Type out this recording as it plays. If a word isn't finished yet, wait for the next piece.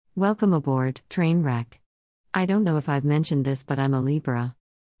Welcome aboard, Trainwreck. I don't know if I've mentioned this, but I'm a Libra.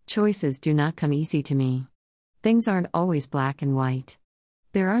 Choices do not come easy to me. Things aren't always black and white.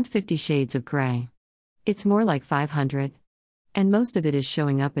 There aren't 50 shades of gray. It's more like 500. And most of it is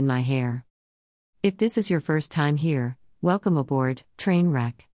showing up in my hair. If this is your first time here, welcome aboard,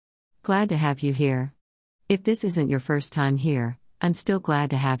 Trainwreck. Glad to have you here. If this isn't your first time here, I'm still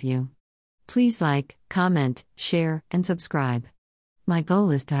glad to have you. Please like, comment, share, and subscribe. My goal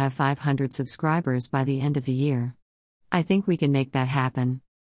is to have 500 subscribers by the end of the year. I think we can make that happen.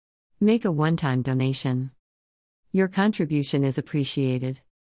 Make a one-time donation. Your contribution is appreciated.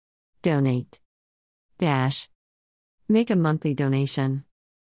 Donate. Dash. Make a monthly donation.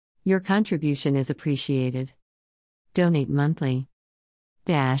 Your contribution is appreciated. Donate monthly.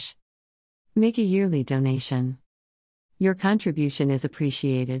 Dash. Make a yearly donation. Your contribution is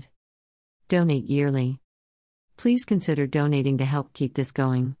appreciated. Donate yearly. Please consider donating to help keep this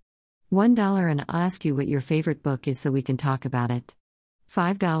going. $1 and I'll ask you what your favorite book is so we can talk about it.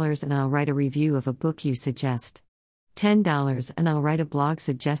 $5 and I'll write a review of a book you suggest. $10 and I'll write a blog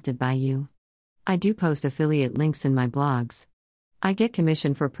suggested by you. I do post affiliate links in my blogs. I get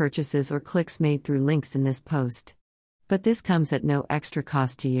commission for purchases or clicks made through links in this post. But this comes at no extra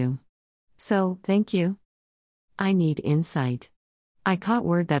cost to you. So, thank you. I need insight. I caught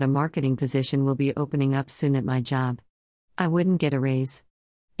word that a marketing position will be opening up soon at my job. I wouldn't get a raise.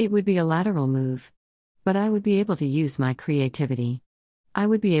 It would be a lateral move. But I would be able to use my creativity. I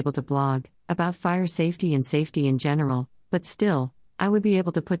would be able to blog about fire safety and safety in general, but still, I would be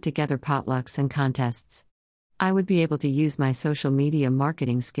able to put together potlucks and contests. I would be able to use my social media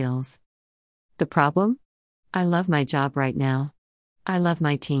marketing skills. The problem? I love my job right now. I love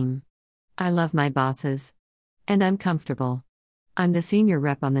my team. I love my bosses. And I'm comfortable. I'm the senior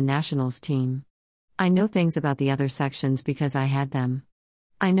rep on the nationals team. I know things about the other sections because I had them.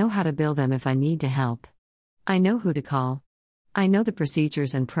 I know how to bill them if I need to help. I know who to call. I know the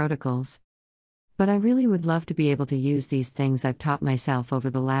procedures and protocols. But I really would love to be able to use these things I've taught myself over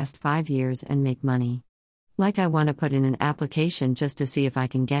the last 5 years and make money. Like I want to put in an application just to see if I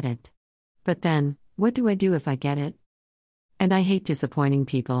can get it. But then, what do I do if I get it? And I hate disappointing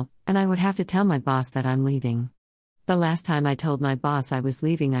people, and I would have to tell my boss that I'm leaving. The last time I told my boss I was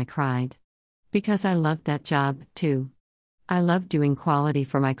leaving, I cried. Because I loved that job, too. I loved doing quality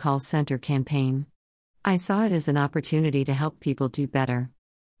for my call center campaign. I saw it as an opportunity to help people do better.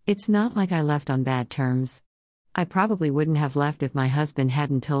 It's not like I left on bad terms. I probably wouldn't have left if my husband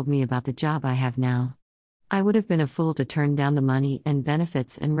hadn't told me about the job I have now. I would have been a fool to turn down the money and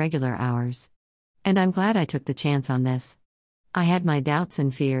benefits and regular hours. And I'm glad I took the chance on this. I had my doubts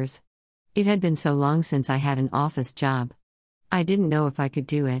and fears. It had been so long since I had an office job. I didn't know if I could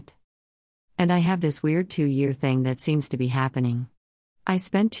do it. And I have this weird 2-year thing that seems to be happening. I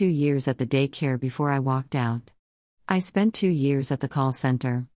spent 2 years at the daycare before I walked out. I spent 2 years at the call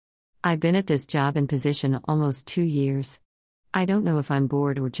center. I've been at this job and position almost 2 years. I don't know if I'm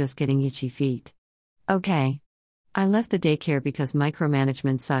bored or just getting itchy feet. Okay. I left the daycare because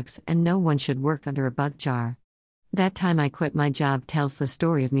micromanagement sucks and no one should work under a bug jar. That time I quit my job tells the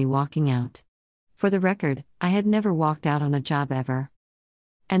story of me walking out. For the record, I had never walked out on a job ever.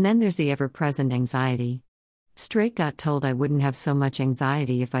 And then there's the ever-present anxiety. Straight got told I wouldn't have so much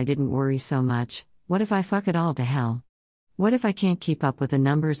anxiety if I didn't worry so much. What if I fuck it all to hell? What if I can't keep up with the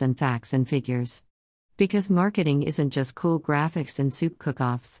numbers and facts and figures? Because marketing isn't just cool graphics and soup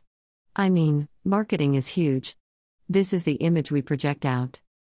cook-offs. I mean, marketing is huge. This is the image we project out.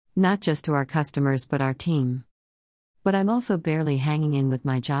 Not just to our customers but our team. But I'm also barely hanging in with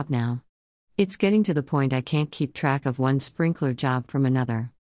my job now. It's getting to the point I can't keep track of one sprinkler job from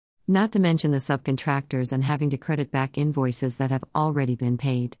another. Not to mention the subcontractors and having to credit back invoices that have already been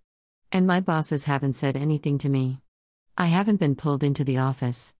paid. And my bosses haven't said anything to me. I haven't been pulled into the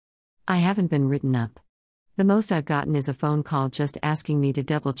office. I haven't been written up. The most I've gotten is a phone call just asking me to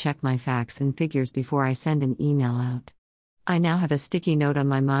double-check my facts and figures before I send an email out. I now have a sticky note on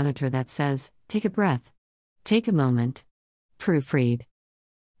my monitor that says, "Take a breath. Take a moment. Proofread."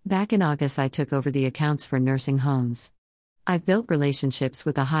 Back in August I took over the accounts for nursing homes. I've built relationships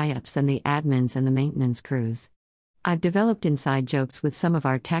with the high-ups and the admins and the maintenance crews. I've developed inside jokes with some of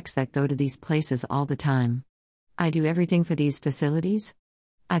our techs that go to these places all the time. I do everything for these facilities.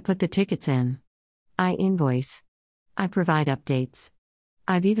 I put the tickets in. I invoice. I provide updates.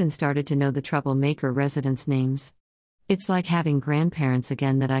 I've even started to know the troublemaker residents' names. It's like having grandparents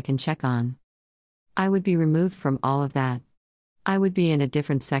again that I can check on. I would be removed from all of that. I would be in a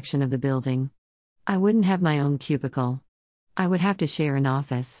different section of the building. I wouldn't have my own cubicle. I would have to share an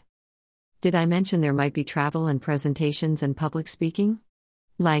office. Did I mention there might be travel and presentations and public speaking?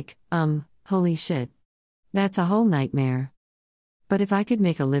 Holy shit. That's a whole nightmare. But if I could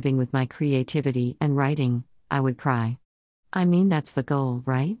make a living with my creativity and writing, I would cry. I mean, that's the goal,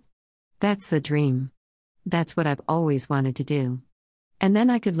 right? That's the dream. That's what I've always wanted to do. And then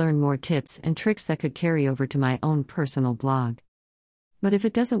I could learn more tips and tricks that could carry over to my own personal blog. But if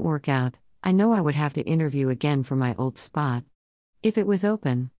it doesn't work out, I know I would have to interview again for my old spot. If it was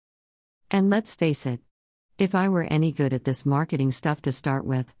open. And let's face it. If I were any good at this marketing stuff to start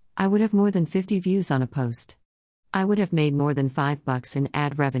with, I would have more than 50 views on a post. I would have made more than $5 in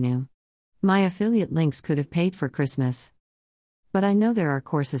ad revenue. My affiliate links could have paid for Christmas. But I know there are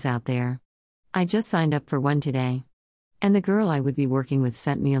courses out there. I just signed up for one today. And the girl I would be working with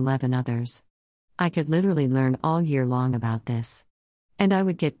sent me 11 others. I could literally learn all year long about this. And I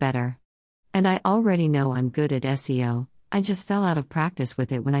would get better. And I already know I'm good at SEO, I just fell out of practice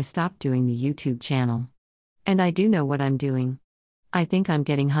with it when I stopped doing the YouTube channel. And I do know what I'm doing. I think I'm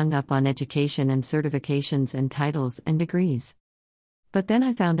getting hung up on education and certifications and titles and degrees. But then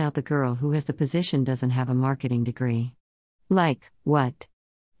I found out the girl who has the position doesn't have a marketing degree. Like, what?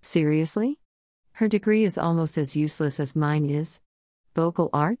 Seriously? Her degree is almost as useless as mine is. Vocal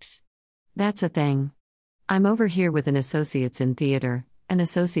arts? That's a thing. I'm over here with an associate's in theater, an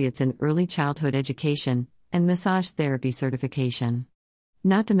associate's in early childhood education, and massage therapy certification.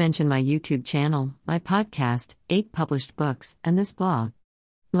 Not to mention my YouTube channel, my podcast, 8 published books, and this blog.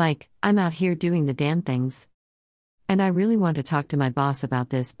 I'm out here doing the damn things. And I really want to talk to my boss about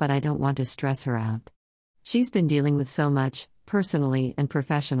this, but I don't want to stress her out. She's been dealing with so much, personally and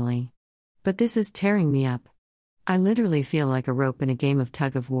professionally. But this is tearing me up. I literally feel like a rope in a game of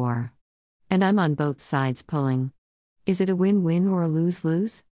tug of war. And I'm on both sides pulling. Is it a win-win or a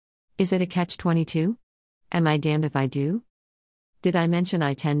lose-lose? Is it a catch-22? Am I damned if I do? Did I mention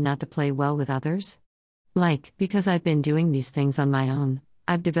I tend not to play well with others? Because I've been doing these things on my own,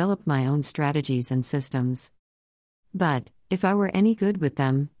 I've developed my own strategies and systems. But, if I were any good with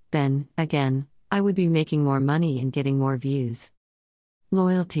them, then, again, I would be making more money and getting more views.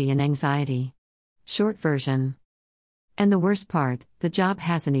 Loyalty and anxiety. Short version. And the worst part, the job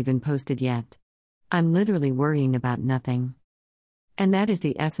hasn't even posted yet. I'm literally worrying about nothing. And that is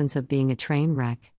the essence of being a train wreck.